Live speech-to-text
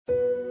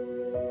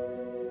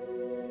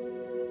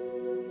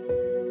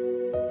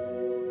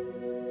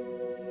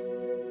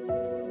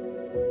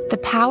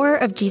Power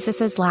of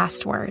Jesus'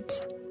 Last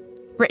Words,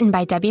 written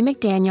by Debbie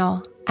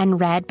McDaniel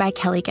and read by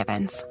Kelly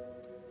Givens.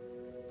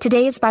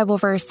 Today's Bible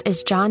verse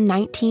is John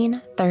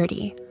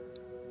 19:30.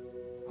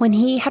 When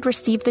he had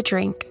received the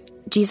drink,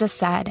 Jesus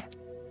said,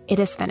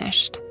 "It is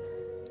finished."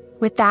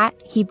 With that,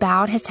 he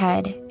bowed his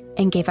head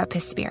and gave up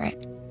his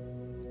spirit.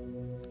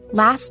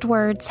 Last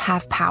words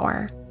have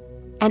power,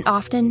 and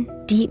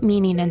often deep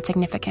meaning and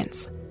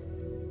significance.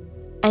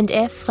 And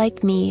if,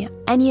 like me,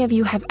 any of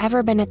you have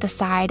ever been at the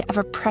side of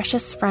a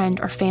precious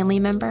friend or family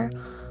member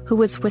who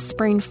was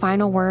whispering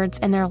final words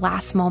in their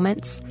last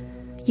moments,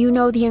 you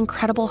know the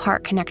incredible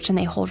heart connection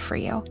they hold for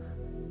you.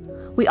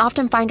 We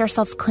often find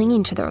ourselves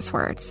clinging to those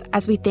words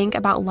as we think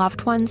about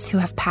loved ones who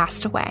have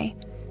passed away.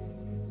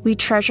 We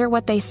treasure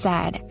what they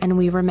said and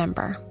we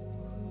remember.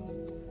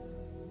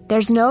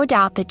 There's no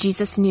doubt that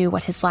Jesus knew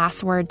what his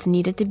last words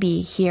needed to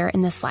be here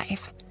in this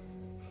life.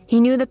 He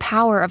knew the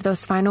power of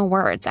those final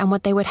words and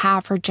what they would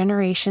have for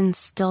generations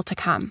still to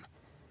come.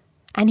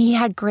 And he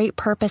had great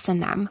purpose in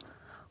them,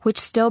 which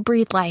still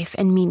breathe life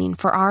and meaning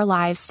for our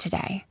lives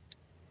today.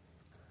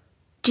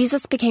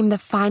 Jesus became the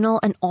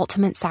final and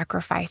ultimate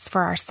sacrifice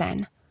for our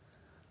sin.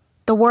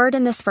 The word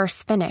in this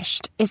verse,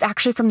 finished, is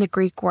actually from the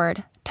Greek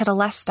word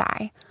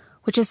tetelestai,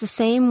 which is the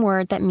same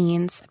word that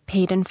means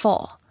paid in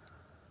full.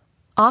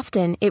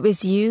 Often it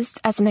was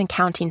used as an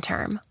accounting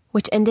term,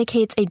 which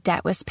indicates a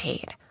debt was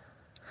paid.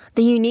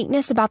 The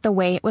uniqueness about the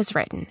way it was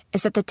written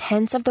is that the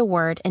tense of the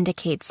word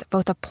indicates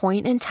both a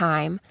point in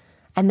time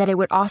and that it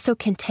would also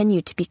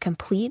continue to be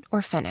complete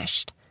or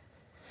finished.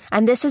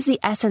 And this is the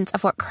essence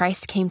of what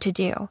Christ came to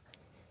do.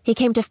 He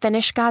came to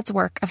finish God's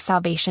work of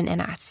salvation in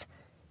us.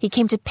 He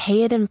came to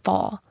pay it in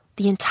full,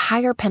 the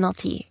entire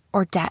penalty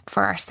or debt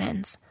for our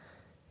sins.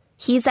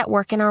 He's at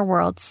work in our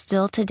world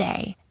still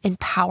today in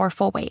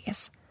powerful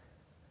ways.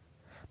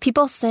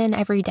 People sin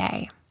every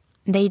day.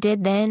 They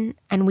did then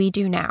and we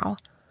do now.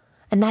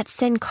 And that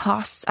sin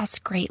costs us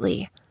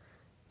greatly.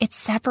 It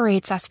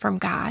separates us from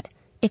God.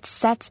 It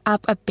sets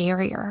up a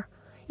barrier.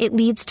 It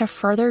leads to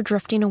further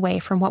drifting away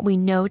from what we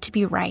know to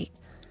be right,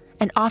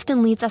 and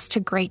often leads us to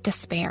great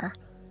despair.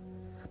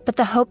 But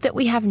the hope that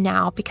we have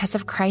now because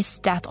of Christ's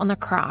death on the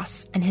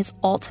cross and his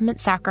ultimate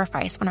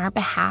sacrifice on our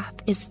behalf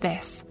is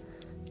this: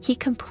 he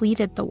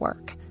completed the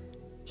work.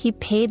 He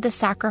paid the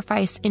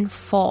sacrifice in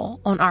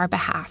full on our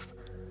behalf.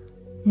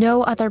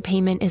 No other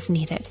payment is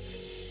needed.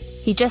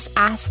 He just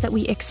asks that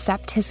we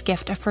accept his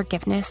gift of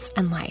forgiveness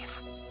and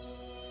life.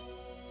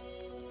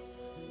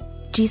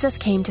 Jesus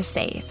came to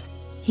save.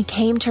 He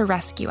came to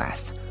rescue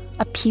us,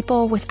 a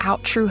people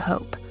without true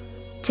hope,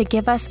 to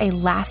give us a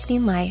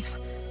lasting life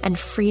and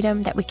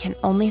freedom that we can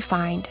only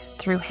find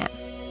through him.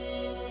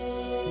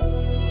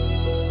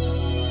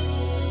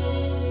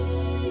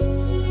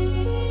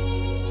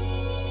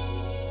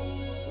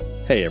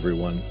 Hey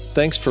everyone,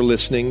 thanks for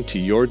listening to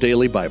Your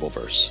Daily Bible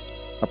Verse,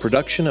 a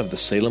production of the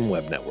Salem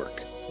Web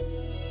Network.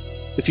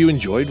 If you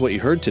enjoyed what you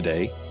heard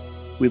today,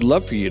 we'd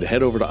love for you to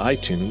head over to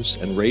iTunes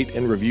and rate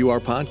and review our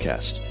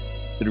podcast.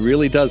 It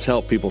really does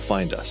help people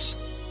find us.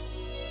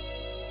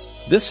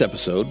 This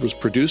episode was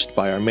produced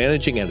by our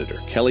managing editor,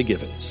 Kelly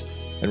Givens,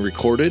 and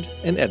recorded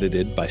and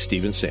edited by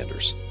Stephen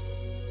Sanders.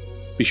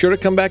 Be sure to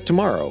come back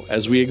tomorrow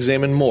as we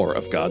examine more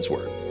of God's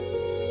Word.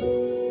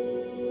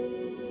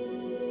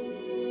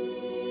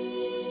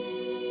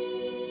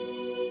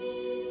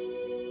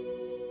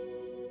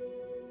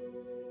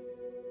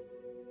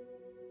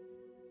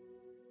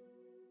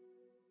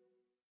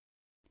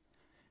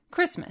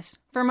 Christmas.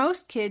 For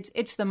most kids,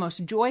 it's the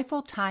most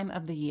joyful time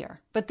of the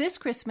year. But this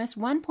Christmas,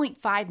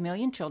 1.5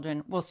 million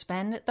children will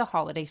spend the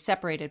holiday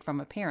separated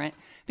from a parent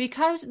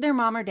because their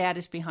mom or dad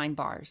is behind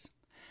bars.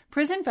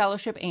 Prison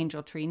Fellowship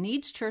Angel Tree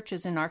needs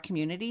churches in our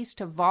communities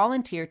to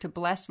volunteer to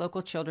bless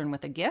local children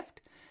with a gift,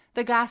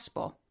 the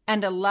gospel,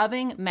 and a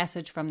loving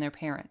message from their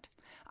parent.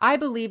 I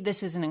believe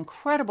this is an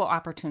incredible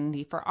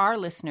opportunity for our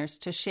listeners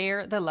to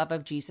share the love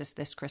of Jesus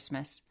this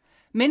Christmas.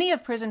 Many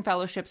of Prison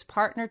Fellowship's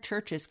partner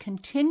churches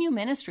continue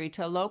ministry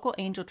to local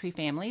Angel Tree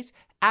families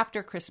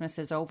after Christmas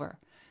is over.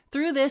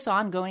 Through this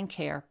ongoing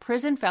care,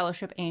 Prison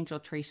Fellowship Angel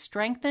Tree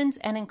strengthens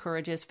and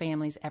encourages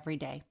families every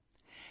day.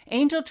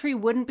 Angel Tree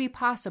wouldn't be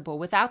possible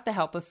without the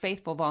help of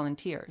faithful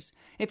volunteers.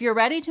 If you're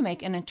ready to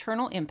make an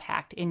eternal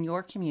impact in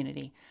your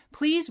community,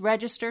 please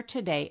register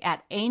today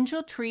at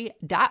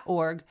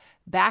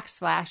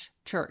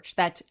angeltree.org/church.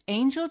 That's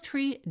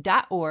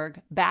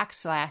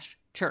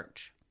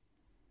angeltree.org/church.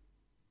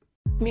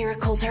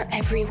 Miracles are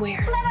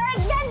everywhere. Let our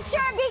adventure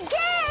begin!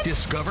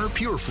 Discover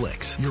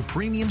PureFlix, your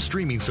premium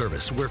streaming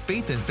service where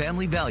faith and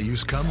family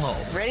values come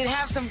home. Ready to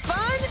have some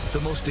fun?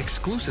 The most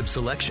exclusive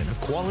selection of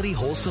quality,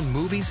 wholesome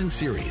movies and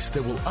series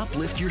that will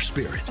uplift your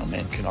spirit. A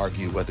man can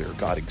argue whether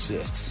God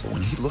exists, but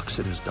when he looks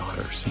at his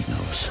daughters, he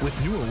knows.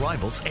 With new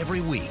arrivals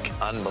every week.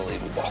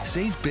 Unbelievable.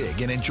 Save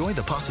big and enjoy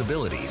the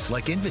possibilities,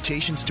 like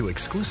invitations to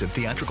exclusive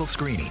theatrical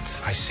screenings.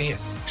 I see it,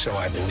 so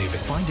I believe it.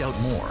 Find out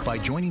more by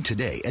joining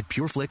today at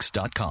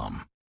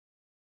pureflix.com.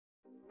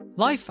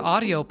 Life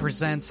Audio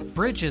presents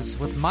Bridges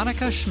with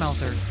Monica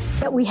Schmelter.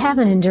 That we have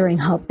an enduring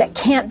hope that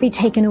can't be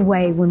taken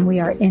away when we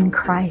are in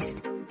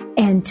Christ.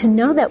 And to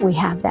know that we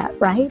have that,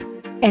 right?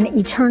 And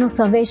eternal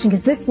salvation,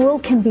 because this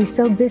world can be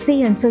so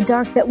busy and so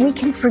dark that we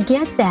can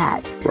forget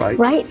that.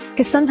 Right?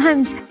 Because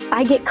sometimes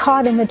I get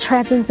caught in the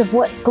trappings of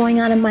what's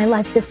going on in my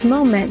life this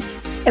moment.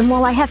 And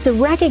while I have to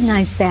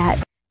recognize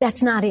that,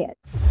 that's not it.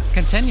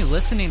 Continue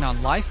listening on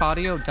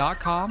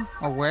lifeaudio.com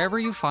or wherever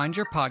you find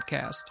your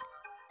podcast.